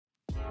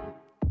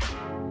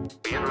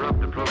We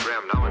interrupt the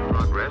program now in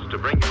progress to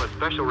bring you a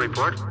special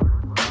report.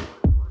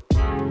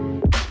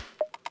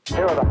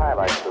 Here are the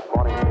highlights this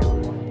morning's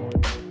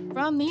news.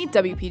 From the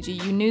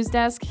WPGU News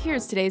Desk,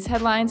 here's today's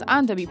headlines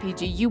on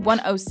WPGU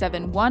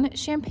 1071,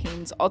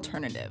 Champaign's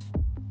Alternative.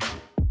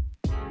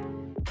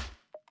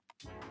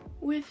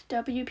 With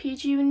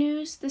WPGU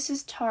News, this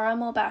is Tara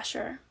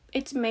Mulbasher.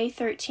 It's May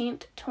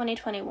 13th,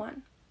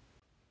 2021.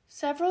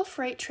 Several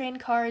freight train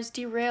cars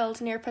derailed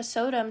near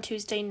Pasodum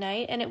Tuesday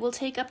night, and it will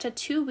take up to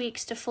 2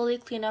 weeks to fully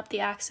clean up the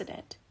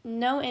accident.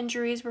 No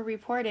injuries were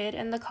reported,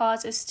 and the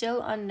cause is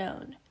still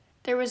unknown.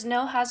 There was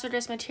no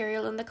hazardous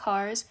material in the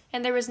cars,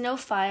 and there was no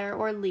fire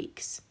or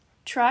leaks.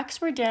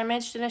 Tracks were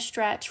damaged in a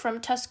stretch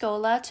from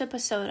Tuscola to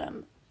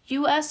Pasodum.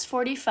 US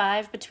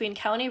 45 between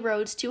County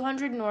Roads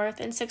 200 North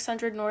and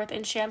 600 North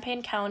in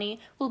Champaign County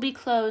will be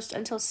closed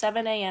until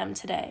 7 a.m.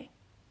 today.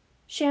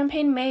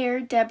 Champaign Mayor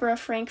Deborah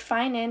Frank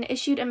Finan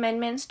issued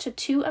amendments to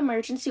 2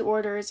 emergency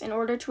orders in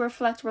order to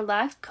reflect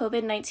relaxed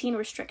COVID-19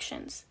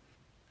 restrictions.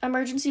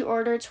 Emergency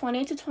Order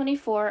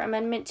 20-24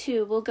 Amendment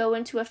 2 will go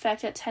into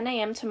effect at 10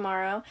 a.m.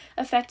 tomorrow,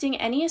 affecting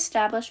any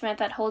establishment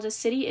that holds a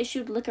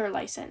city-issued liquor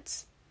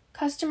license.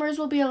 Customers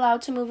will be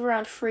allowed to move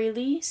around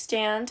freely,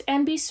 stand,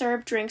 and be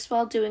served drinks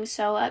while doing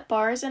so at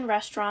bars and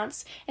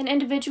restaurants, and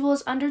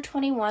individuals under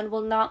 21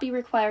 will not be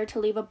required to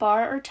leave a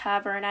bar or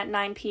tavern at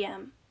 9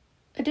 p.m.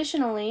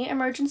 Additionally,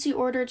 Emergency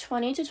Order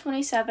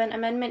 20-27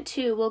 Amendment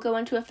 2 will go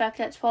into effect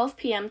at 12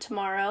 p.m.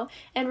 tomorrow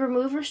and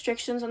remove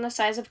restrictions on the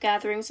size of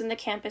gatherings in the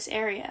campus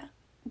area.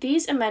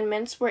 These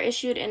amendments were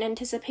issued in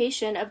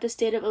anticipation of the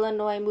state of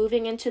Illinois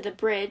moving into the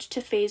bridge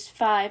to Phase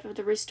 5 of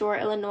the Restore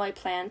Illinois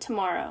plan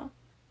tomorrow.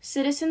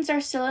 Citizens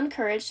are still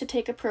encouraged to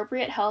take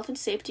appropriate health and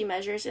safety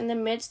measures in the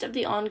midst of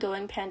the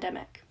ongoing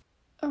pandemic.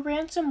 A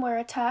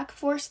ransomware attack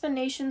forced the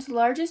nation's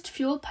largest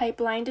fuel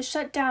pipeline to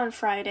shut down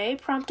Friday,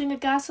 prompting a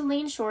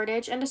gasoline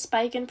shortage and a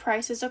spike in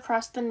prices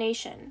across the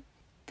nation.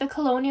 The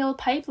Colonial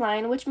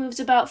Pipeline, which moves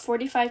about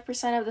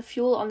 45% of the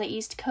fuel on the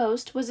East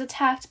Coast, was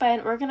attacked by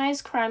an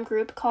organized crime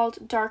group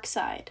called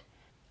DarkSide.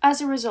 As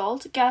a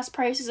result, gas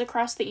prices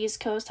across the East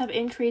Coast have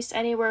increased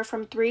anywhere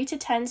from 3 to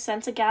 10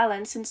 cents a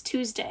gallon since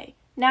Tuesday.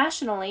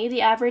 Nationally,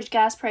 the average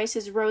gas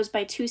prices rose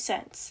by 2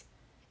 cents.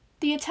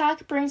 The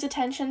attack brings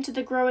attention to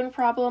the growing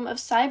problem of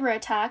cyber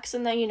attacks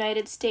in the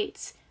United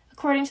States.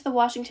 According to the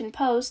Washington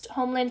Post,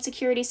 Homeland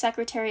Security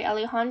Secretary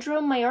Alejandro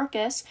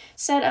Mayorkas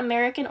said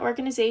American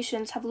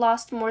organizations have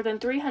lost more than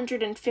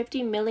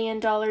 $350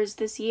 million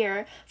this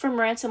year from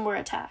ransomware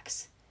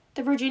attacks.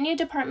 The Virginia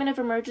Department of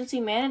Emergency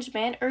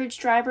Management urged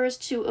drivers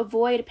to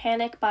avoid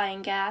panic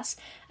buying gas,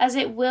 as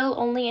it will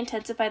only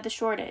intensify the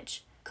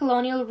shortage.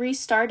 Colonial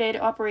restarted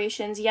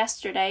operations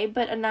yesterday,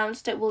 but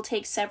announced it will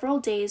take several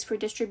days for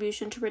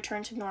distribution to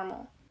return to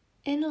normal.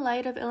 In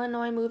light of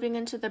Illinois moving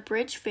into the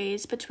bridge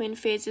phase between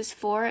Phases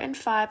 4 and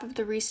 5 of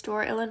the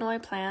Restore Illinois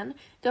plan,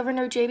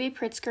 Governor J.B.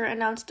 Pritzker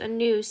announced a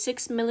new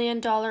 $6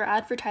 million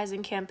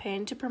advertising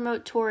campaign to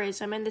promote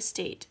tourism in the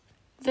state.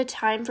 The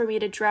Time for Me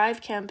to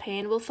Drive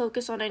campaign will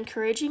focus on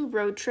encouraging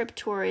road trip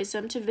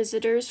tourism to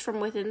visitors from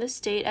within the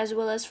state as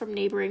well as from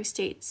neighboring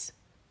states.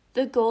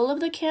 The goal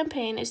of the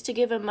campaign is to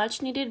give a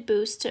much-needed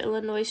boost to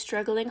Illinois'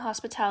 struggling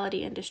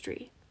hospitality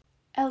industry.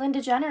 Ellen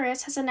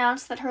DeGeneres has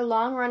announced that her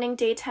long-running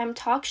daytime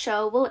talk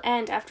show will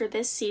end after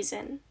this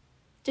season.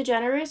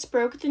 DeGeneres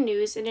broke the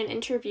news in an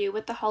interview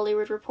with The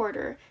Hollywood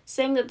Reporter,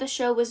 saying that the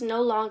show was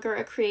no longer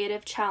a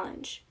creative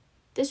challenge.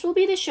 This will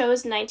be the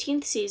show's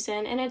 19th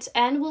season, and its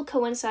end will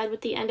coincide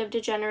with the end of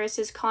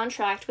DeGeneres'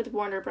 contract with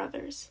Warner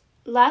Brothers.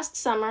 Last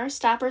summer,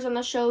 staffers on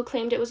the show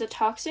claimed it was a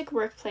toxic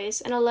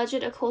workplace and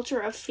alleged a culture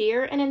of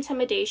fear and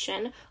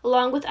intimidation,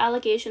 along with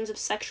allegations of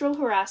sexual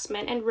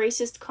harassment and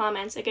racist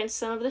comments against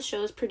some of the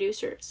show's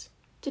producers.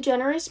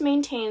 DeGeneres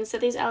maintains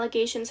that these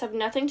allegations have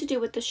nothing to do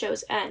with the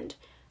show's end.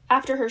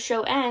 After her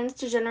show ends,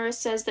 DeGeneres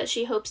says that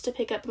she hopes to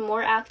pick up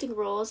more acting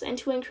roles and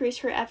to increase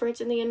her efforts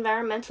in the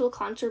environmental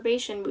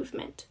conservation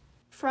movement.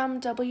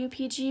 From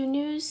WPGU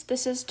News,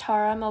 this is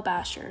Tara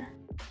Mulbasher.